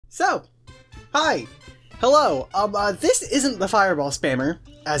So, hi, hello, this isn't the fireball spammer,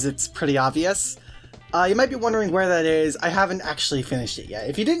 as it's pretty obvious. You might be wondering where that is. I haven't actually finished it yet.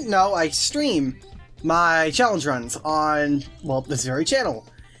 If you didn't know, I stream my challenge runs on, well, this very channel.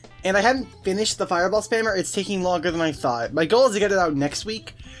 And I haven't finished the fireball spammer. It's taking longer than I thought. My goal is to get it out next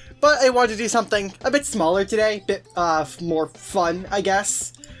week, but I wanted to do something a bit smaller today, a bit more fun, I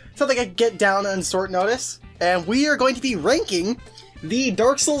guess. Something I can get down on short notice. And we are going to be ranking the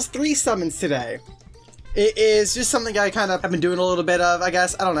Dark Souls 3 summons today. It is just something I kind of have been doing a little bit of, I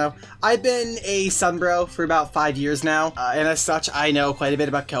guess. I don't know. I've been a Sunbro for about 5 years now, and as such, I know quite a bit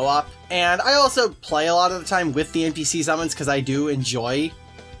about co-op. And I also play a lot of the time with the NPC summons because I do enjoy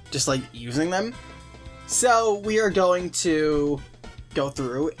just, like, using them. So we are going to go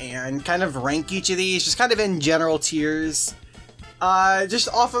through and kind of rank each of these, just kind of in general tiers, just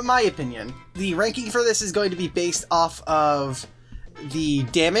off of my opinion. The ranking for this is going to be based off of the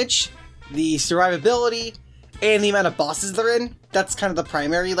damage, the survivability, and the amount of bosses they're in. That's kind of the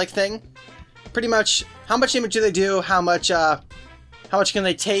primary, like, thing. Pretty much, how much damage do they do, how much can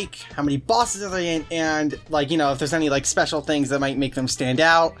they take, how many bosses are they in, and, like, you know, if there's any, like, special things that might make them stand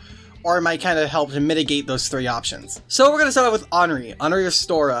out, or might kind of help to mitigate those three options. So we're going to start off with Anri or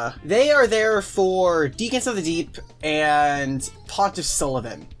Stora. They are there for Deacons of the Deep and Pontiff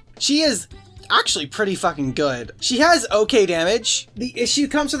Sullivan. She is actually pretty fucking good. She has okay damage. The issue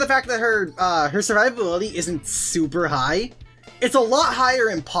comes with the fact that her survivability isn't super high. It's a lot higher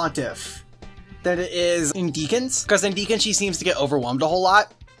in Pontiff than it is in Deacons, because in Deacons she seems to get overwhelmed a whole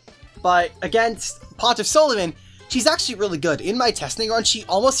lot. But against Pontiff Sullivan, she's actually really good. In my testing run, she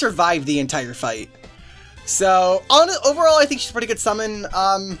almost survived the entire fight. So, overall, I think she's a pretty good summon.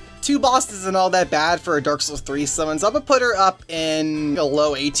 2 bosses isn't all that bad for a Dark Souls 3 summon, so I'm gonna put her up in a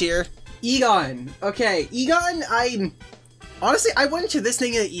low A tier. Egon. Okay, Egon, honestly, I went into this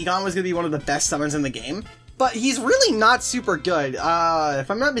thinking that Egon was going to be one of the best summons in the game, but he's really not super good.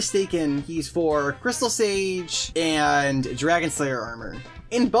 If I'm not mistaken, he's for Crystal Sage and Dragon Slayer armor.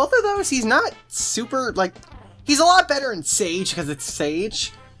 In both of those, he's not super, like, he's a lot better in Sage because it's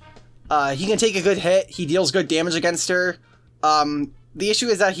Sage. He can take a good hit, he deals good damage against her. The issue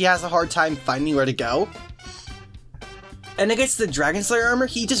is that he has a hard time finding where to go. And against the Dragon Slayer armor,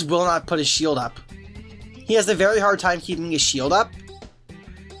 he just will not put his shield up. He has a very hard time keeping his shield up.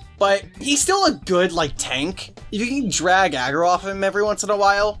 But he's still a good, like, tank. If you can drag aggro off him every once in a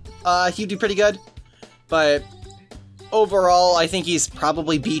while, he'd do pretty good. But overall, I think he's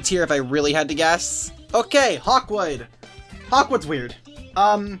probably B tier if I really had to guess. Okay, Hawkwood. Hawkwood's weird.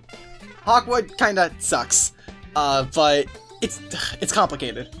 Hawkwood kinda sucks. But it's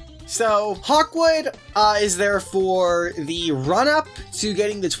complicated. So, Hawkwood is there for the run-up to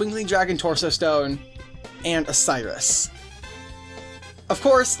getting the Twinkling Dragon Torso Stone and Osiris. Of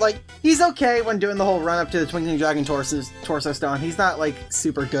course, like, he's okay when doing the whole run-up to the Twinkling Dragon Torso Stone. He's not, like,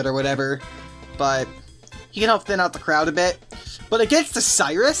 super good or whatever, but he can help thin out the crowd a bit. But against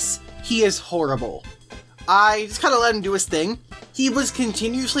Osiris, he is horrible. I just kind of let him do his thing. He was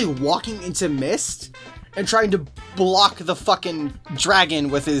continuously walking into mist and trying to block the fucking dragon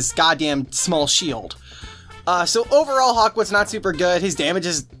with his goddamn small shield. So overall, Hawkwood's not super good. His damage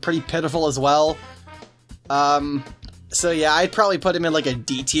is pretty pitiful as well. So yeah, I'd probably put him in like a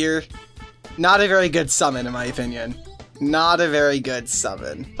D tier. Not a very good summon, in my opinion. Not a very good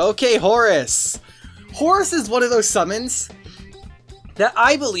summon. Okay, Horus. Horus is one of those summons that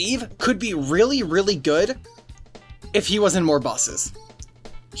I believe could be really, really good if he was in more bosses.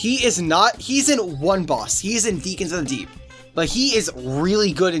 He is not, he's in one boss, he's in Deacons of the Deep, but he is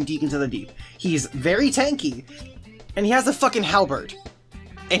really good in Deacons of the Deep. He's very tanky, and he has a fucking halberd,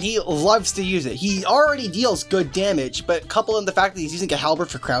 and he loves to use it. He already deals good damage, but couple in the fact that he's using a halberd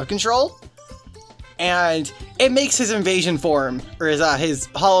for crowd control, and it makes his invasion form, or his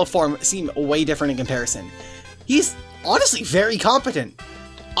hollow form, seem way different in comparison. He's honestly very competent.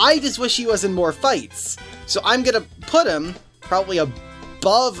 I just wish he was in more fights, so I'm gonna put him probably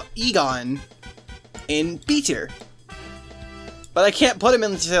above Egon in B tier. But I can't put him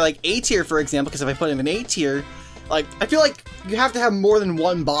in, say, like, A tier, for example, because if I put him in A tier, like, I feel like you have to have more than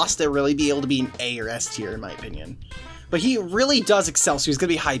one boss to really be able to be an A or S tier, in my opinion. But he really does excel, so he's gonna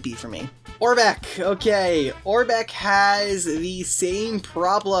be high B for me. Orbeck. Okay, Orbeck has the same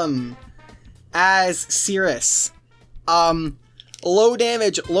problem as Cirrus. Low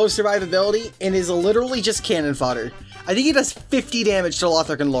damage, low survivability, and is literally just cannon fodder. I think he does 50 damage to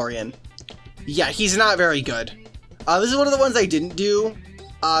Lothric and Lorien. Yeah, he's not very good. This is one of the ones I didn't do,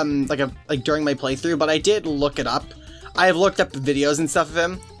 like during my playthrough, but I did look it up. I have looked up the videos and stuff of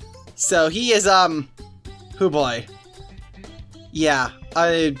him. So he is, oh boy. Yeah,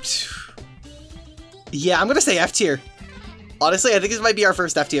 Yeah, I'm gonna say F tier. Honestly, I think this might be our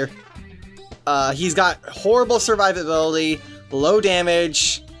first F tier. He's got horrible survivability, low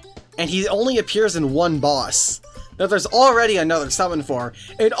damage, and he only appears in one boss that there's already another summon for.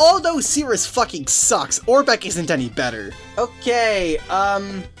 And although Cirrus fucking sucks, Orbeck isn't any better. Okay,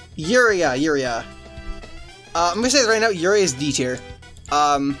 Yuria. I'm gonna say this right now, Yuria is D tier.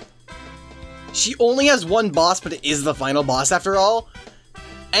 She only has one boss, but it is the final boss after all.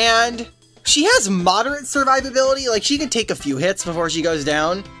 And she has moderate survivability, like she can take a few hits before she goes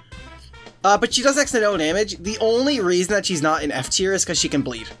down. But she does next to no damage. The only reason that she's not in F tier is because she can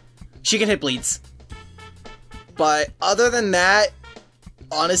bleed. She can hit bleeds. But other than that,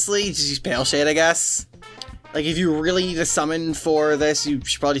 honestly, just use Pale Shade, I guess. Like, if you really need a summon for this, you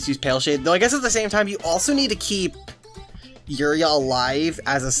should probably just use Pale Shade. Though I guess at the same time, you also need to keep Yuria alive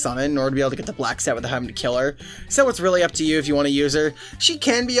as a summon in order to be able to get the black set without having to kill her. So it's really up to you if you want to use her. She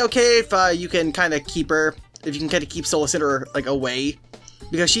can be okay if you can kind of keep her, if you can kind of keep Soul Cinder like away,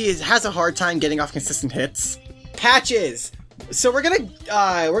 because she has a hard time getting off consistent hits. Patches. So we're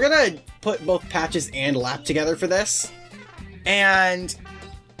gonna put both Patches and Lap together for this, and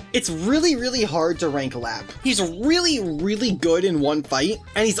it's really hard to rank Lap. He's really good in one fight,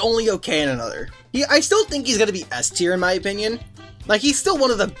 and he's only okay in another. I still think he's gonna be S tier in my opinion. Like, he's still one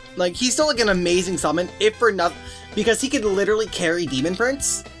of the, like, he's still like an amazing summon, if for nothing, because he could literally carry Demon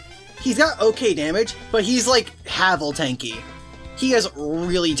Prince. He's got okay damage, but he's like Havel tanky. He is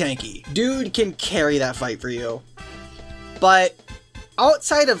really tanky. Dude can carry that fight for you. But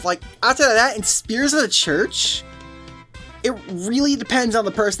outside of that, in Spears of the Church, it really depends on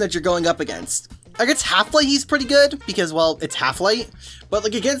the person that you're going up against. Against Half-Light, he's pretty good, because, well, it's Half-Light. But,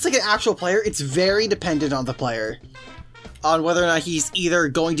 like, against, like, an actual player, it's very dependent on the player. On whether or not he's either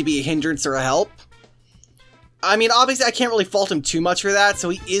going to be a hindrance or a help. I mean, obviously, I can't really fault him too much for that, so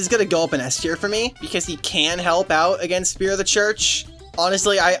he is going to go up in S tier for me, because he can help out against Spear of the Church.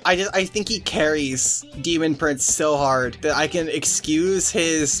 Honestly, I think he carries Demon Prince so hard that I can excuse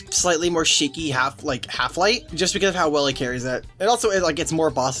his slightly more shaky Half-Light just because of how well he carries it. It also, like, gets more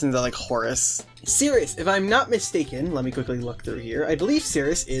bosses than, like, Horus. Cirrus, if I'm not mistaken, let me quickly look through here. I believe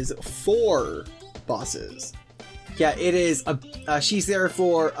Cirrus is 4 bosses. Yeah, it is. She's there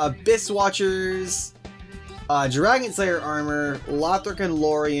for Abyss Watchers, Dragon Slayer Armor, Lothric and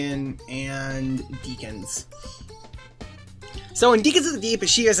Lorien, and Deacons. So in Deacons of the Deep,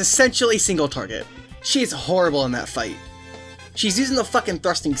 she is essentially single target. She is horrible in that fight. She's using the fucking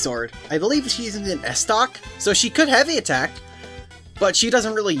thrusting sword. I believe she's using an S-stock, so she could heavy attack, but she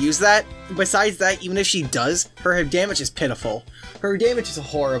doesn't really use that. Besides that, even if she does, her damage is pitiful. Her damage is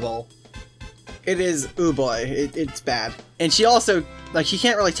horrible. It is, ooh boy, it's bad. And she also, like, she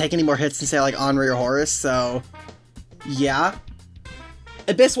can't really take any more hits than, say, like, Henri or Horus, so yeah.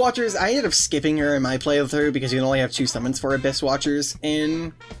 Abyss Watchers, I ended up skipping her in my playthrough because you can only have 2 summons for Abyss Watchers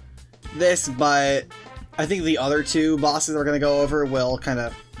in this, but I think the other 2 bosses we're going to go over will kind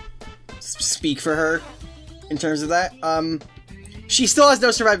of speak for her in terms of that. She still has no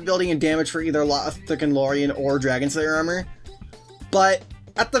survivability and damage for either Lothric and Lorien or Dragon Slayer Armor, but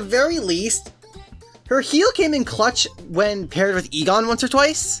at the very least, her heal came in clutch when paired with Egon once or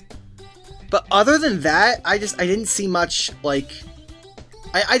twice. But other than that, I didn't see much, like,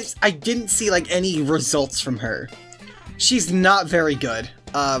 I didn't see, like, any results from her. She's not very good.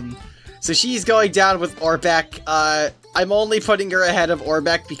 So she's going down with Orbeck. I'm only putting her ahead of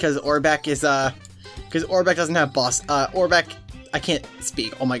Orbeck because Orbeck is, because Orbeck doesn't have boss. Orbeck, I can't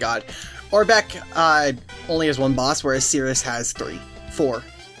speak, oh my god. Orbeck, only has 1 boss, whereas Cirrus has 4.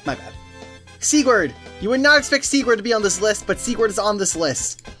 My bad. Sigurd! You would not expect Sigurd to be on this list, but Sigurd is on this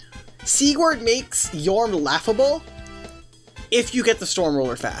list. Sigurd makes Yorm laughable if you get the Storm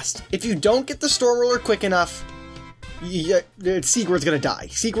Ruler fast. If you don't get the Storm Ruler quick enough, Sigurd's gonna die.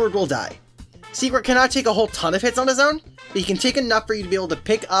 Sigurd will die. Sigurd cannot take a whole ton of hits on his own, but he can take enough for you to be able to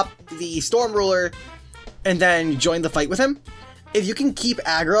pick up the Storm Ruler and then join the fight with him. If you can keep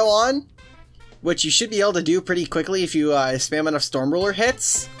aggro on, which you should be able to do pretty quickly if you spam enough Storm Ruler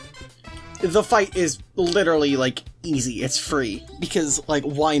hits, the fight is literally, like, easy. It's free. Because, like,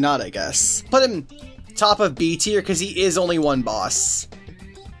 why not, I guess? Put him top of B tier because he is only 1 boss.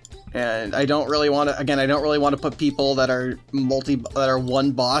 And I don't really want to, again, I don't really want to put people that are that are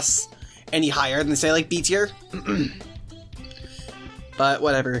 1 boss any higher than, say, like, B tier. But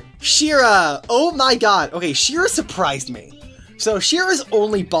whatever. Shira! Oh my god! Okay, Shira surprised me. So Shira's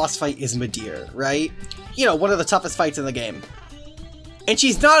only boss fight is Midir, right? You know, one of the toughest fights in the game. And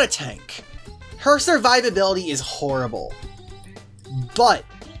she's not a tank. Her survivability is horrible. But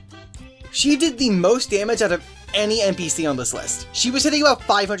she did the most damage out of any NPC on this list. She was hitting about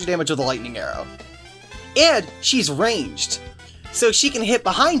 500 damage with a lightning arrow. And she's ranged, so she can hit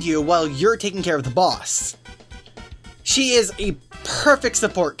behind you while you're taking care of the boss. She is a perfect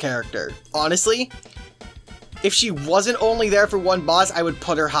support character. Honestly, if she wasn't only there for one boss, I would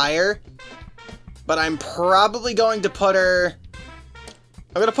put her higher. But I'm probably going to put her...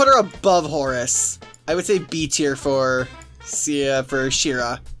 I'm going to put her above Horus. I would say B tier for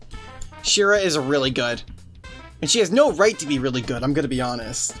Shira. Shira is really good. And she has no right to be really good, I'm going to be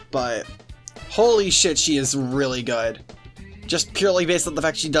honest. But holy shit, she is really good. Just purely based on the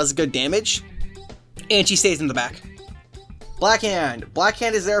fact she does good damage. And she stays in the back. Blackhand.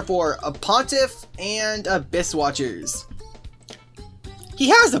 Blackhand is there for a Pontiff and Abyss Watchers. He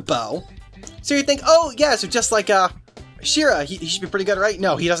has a bow. So you think, oh yeah, so just like Shira, he should be pretty good, right?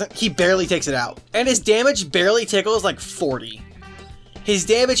 No, he doesn't. He barely takes it out. And his damage barely tickles like 40. His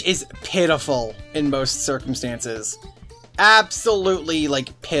damage is pitiful in most circumstances. Absolutely,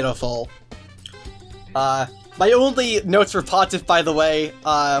 like, pitiful. My only notes for Pontiff, by the way,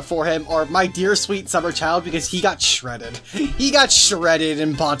 for him are my dear sweet summer child, because he got shredded. He got shredded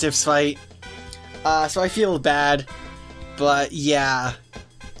in Pontiff's fight. So I feel bad. But yeah,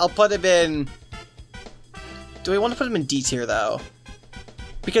 I'll put him in... Do I want to put him in D tier, though?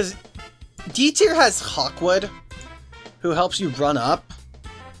 Because D tier has Hawkwood, who helps you run up,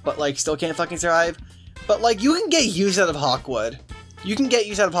 but, like, still can't fucking survive. But, like, you can get use out of Hawkwood. You can get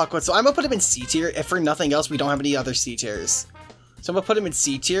use out of Hawkwood, so I'm gonna put him in C tier. If for nothing else, we don't have any other C tiers. So I'm gonna put him in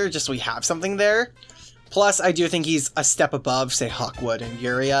C tier, just so we have something there. Plus, I do think he's a step above, say, Hawkwood and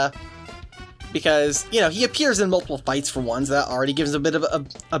Yuria. Because, you know, he appears in multiple fights for one, so that already gives him a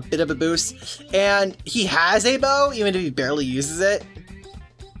bit of a boost. And he has a bow, even if he barely uses it.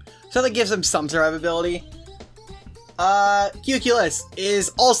 So that gives him some survivability. Cuculus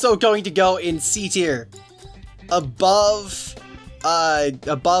is also going to go in C tier. Above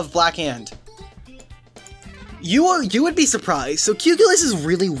Blackhand. You would be surprised. So Cuculus is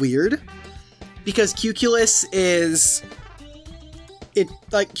really weird. Because Cuculus is...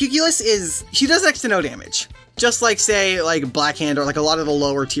 she does next to no damage. Just like, say, like, Blackhand or like a lot of the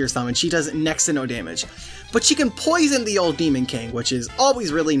lower tier summons, she does next to no damage. But she can poison the old Demon King, which is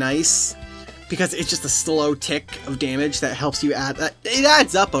always really nice. Because it's just a slow tick of damage that helps you add... it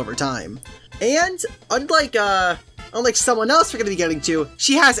adds up over time. And, unlike someone else we're going to be getting to,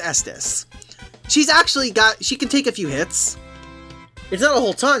 she has Estus. She's actually got... She can take a few hits. It's not a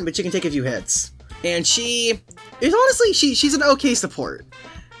whole ton, but she can take a few hits. And she... honestly, she's an okay support.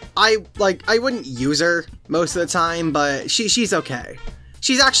 I wouldn't use her most of the time, but she's okay.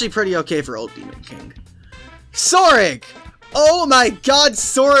 She's actually pretty okay for old Demon King. Sorig! Oh my god,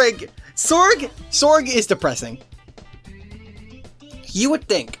 Sorig! Sorig is depressing. You would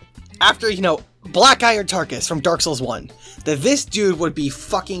think, after, you know, Black Iron Tarkus from Dark Souls 1, that this dude would be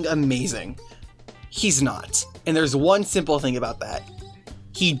fucking amazing. He's not. And there's one simple thing about that.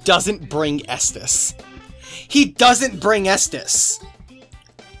 He doesn't bring Estus. He doesn't bring Estus.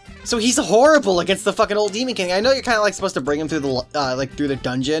 So he's horrible against the fucking old Demon King. I know you're kind of like supposed to bring him through the through the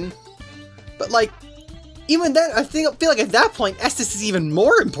dungeon, but like even then, I feel like at that point Estus is even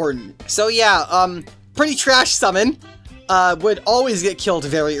more important. So yeah, pretty trash summon. Would always get killed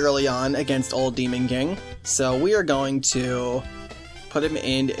very early on against old Demon King. So we are going to put him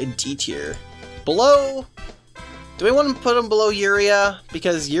in D tier. Below. Do we want to put him below Yuria?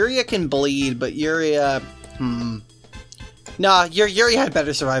 Because Yuria can bleed, but Yuria... Nah, Yuria had better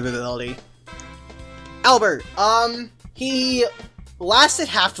survivability. Albert, he lasted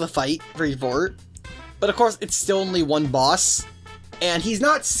half the fight for Vort, but of course it's still only one boss, and he's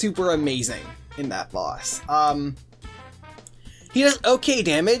not super amazing in that boss. He does okay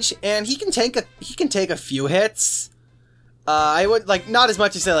damage, and he can take a few hits. I would, like, not as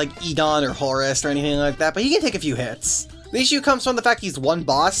much as, say, like, Edon or Horus or anything like that, but he can take a few hits. The issue comes from the fact he's one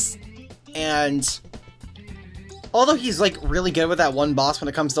boss, and although he's, like, really good with that one boss when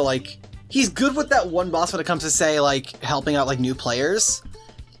it comes to, like, he's good with that one boss when it comes to, say, like, helping out, like, new players,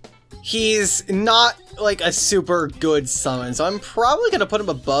 he's not, like, a super good summon, so I'm probably gonna put him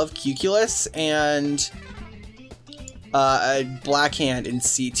above Cuculus and Blackhand in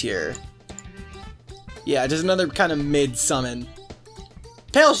C tier. Yeah, just another kind of mid summon.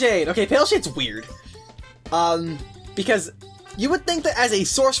 Pale Shade! Okay, Pale Shade's weird. Because you would think that as a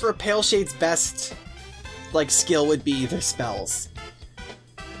sorcerer, Pale Shade's best, like, skill would be their spells.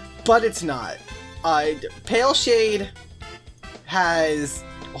 But it's not. Pale Shade has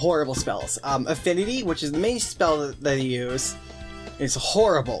horrible spells. Affinity, which is the main spell that he uses, is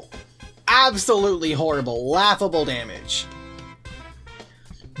horrible. Absolutely horrible. Laughable damage.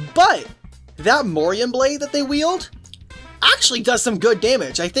 But that Morion blade that they wield actually does some good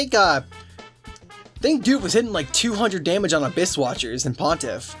damage. I think dude was hitting like 200 damage on Abyss Watchers and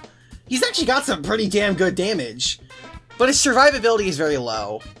Pontiff. He's actually got some pretty damn good damage, but his survivability is very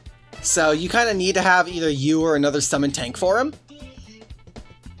low. So you kind of need to have either you or another summon tank for him.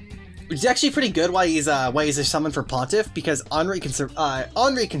 Which is actually pretty good while he's a summon for Pontiff, because Henri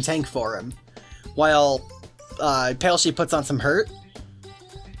can tank for him, while Pale Shade puts on some hurt.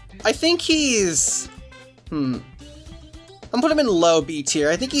 I think he's... I'm putting him in low B tier.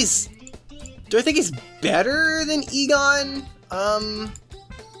 I think he's... Do I think he's better than Egon?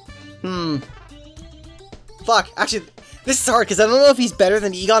 Fuck, actually, this is hard, because I don't know if he's better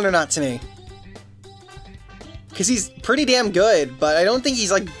than Egon or not to me. Because he's pretty damn good, but I don't think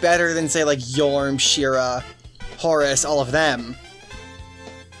he's, like, better than, say, like, Yorm, Shira, Horus, all of them.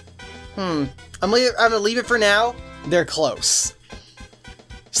 I'm gonna leave it for now. They're close.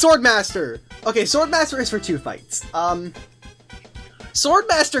 Swordmaster! Okay, Swordmaster is for 2 fights.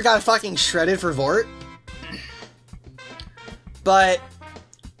 Swordmaster got fucking shredded for Vort. But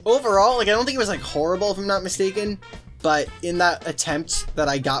overall, like, I don't think it was, like, horrible, if I'm not mistaken. But in that attempt that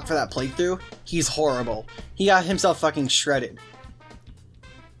I got for that playthrough, he's horrible. He got himself fucking shredded.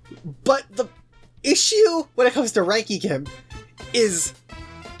 But the issue when it comes to ranking him is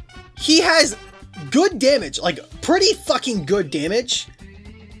he has good damage, like pretty fucking good damage,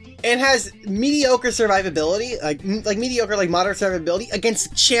 and has mediocre survivability, like mediocre, like moderate survivability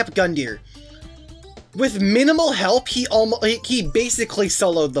against Champ Gundyr. With minimal help, he basically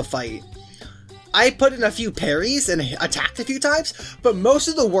soloed the fight. I put in a few parries and attacked a few times, but most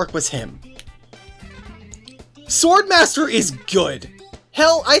of the work was him. Swordmaster is good.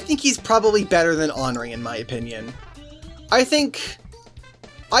 Hell, I think he's probably better than Henri, in my opinion. I think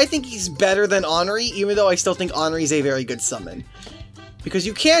he's better than Henri, even though I still think Henri's a very good summon. Because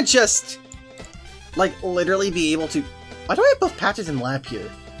you can't just, like, literally be able to... Why do I have both Patches and Lap here?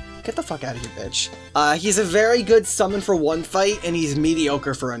 Get the fuck out of here, bitch. He's a very good summon for one fight, and he's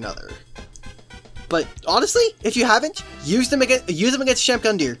mediocre for another. But honestly, if you haven't, use him against Champ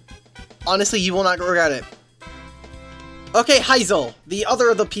Gundyr. Honestly, you will not regret it. Okay, Heisel, the other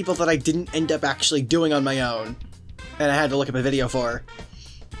of the people that I didn't end up actually doing on my own, and I had to look up a video for.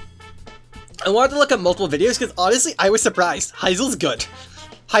 I wanted to look up multiple videos because honestly, I was surprised. Heisel's good.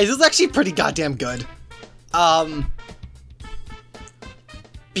 Heisel's actually pretty goddamn good.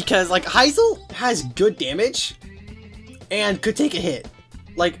 Because like Heisel has good damage and could take a hit.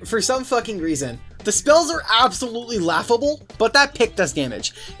 Like for some fucking reason. The spells are absolutely laughable, but that pick does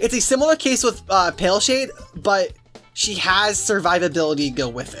damage. It's a similar case with Pale Shade, but she has survivability to go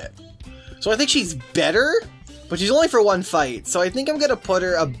with it. So I think she's better, but she's only for one fight. So I think I'm gonna put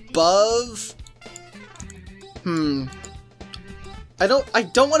her above... I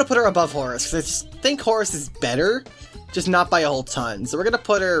don't want to put her above Horus, because I just think Horus is better, just not by a whole ton. So we're gonna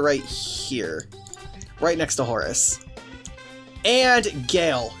put her right here, right next to Horus. And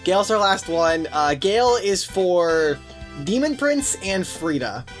Gale. Gale's our last one. Gale is for Demon Prince and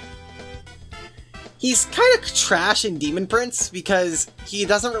Frida. He's kind of trash in Demon Prince because he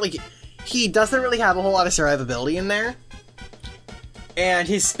doesn't really have a whole lot of survivability in there. And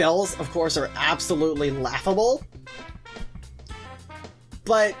his spells, of course, are absolutely laughable.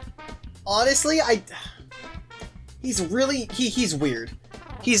 But honestly, he's weird.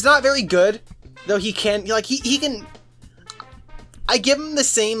 He's not very good, though he can I give him the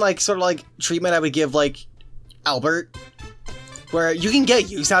same, like, sort of, like, treatment I would give, like, Albert. Where you can get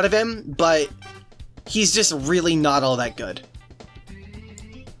use out of him, but he's just really not all that good.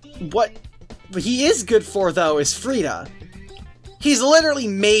 What he is good for, though, is Frida. He's literally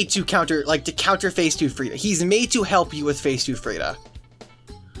made to counter Phase 2 Frida. He's made to help you with Phase 2 Frida.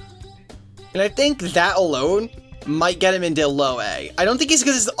 And I think that alone might get him into low A. I don't think he's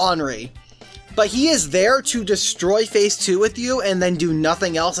because it's Henri. But he is there to destroy Phase 2 with you and then do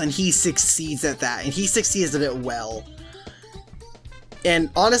nothing else, and he succeeds at that. And he succeeds at it well. And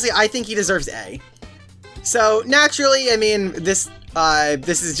honestly, I think he deserves A. So, naturally, I mean, this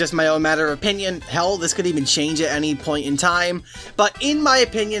is just my own matter of opinion. Hell, this could even change at any point in time. But in my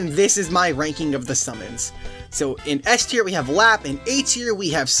opinion, this is my ranking of the summons. So, in S tier, we have Lap. In A tier, we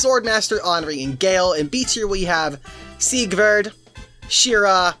have Swordmaster, Henri, and Gale. In B tier, we have Sigvard,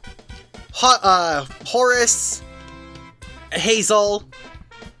 Shira, Horus, Hazel,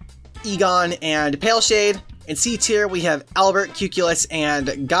 Egon, and Pale Shade. In C tier, we have Albert, Cuculus,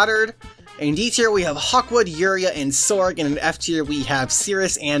 and Goddard. In D tier, we have Hawkwood, Yuria, and Sorg. And in F tier, we have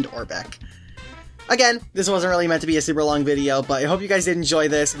Cirrus and Orbeck. Again, this wasn't really meant to be a super long video, but I hope you guys did enjoy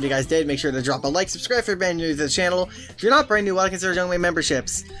this. If you guys did, make sure to drop a like, subscribe if you're brand new to the channel. If you're not brand new, why consider joining my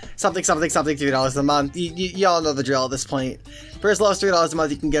memberships? Something, $3 a month. Y'all know the drill at this point. For as low as $3 a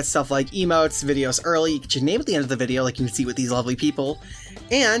month, you can get stuff like emotes, videos early, you get your name at the end of the video, like you can see with these lovely people,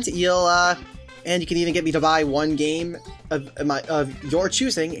 and you can even get me to buy one game of your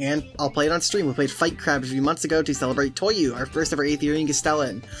choosing, and I'll play it on stream. We played Fight Crab a few months ago to celebrate Toyu, our first ever Aetherian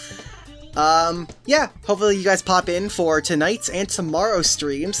Castellan. Yeah, hopefully you guys pop in for tonight's and tomorrow's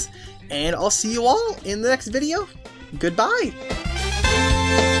streams, and I'll see you all in the next video. Goodbye!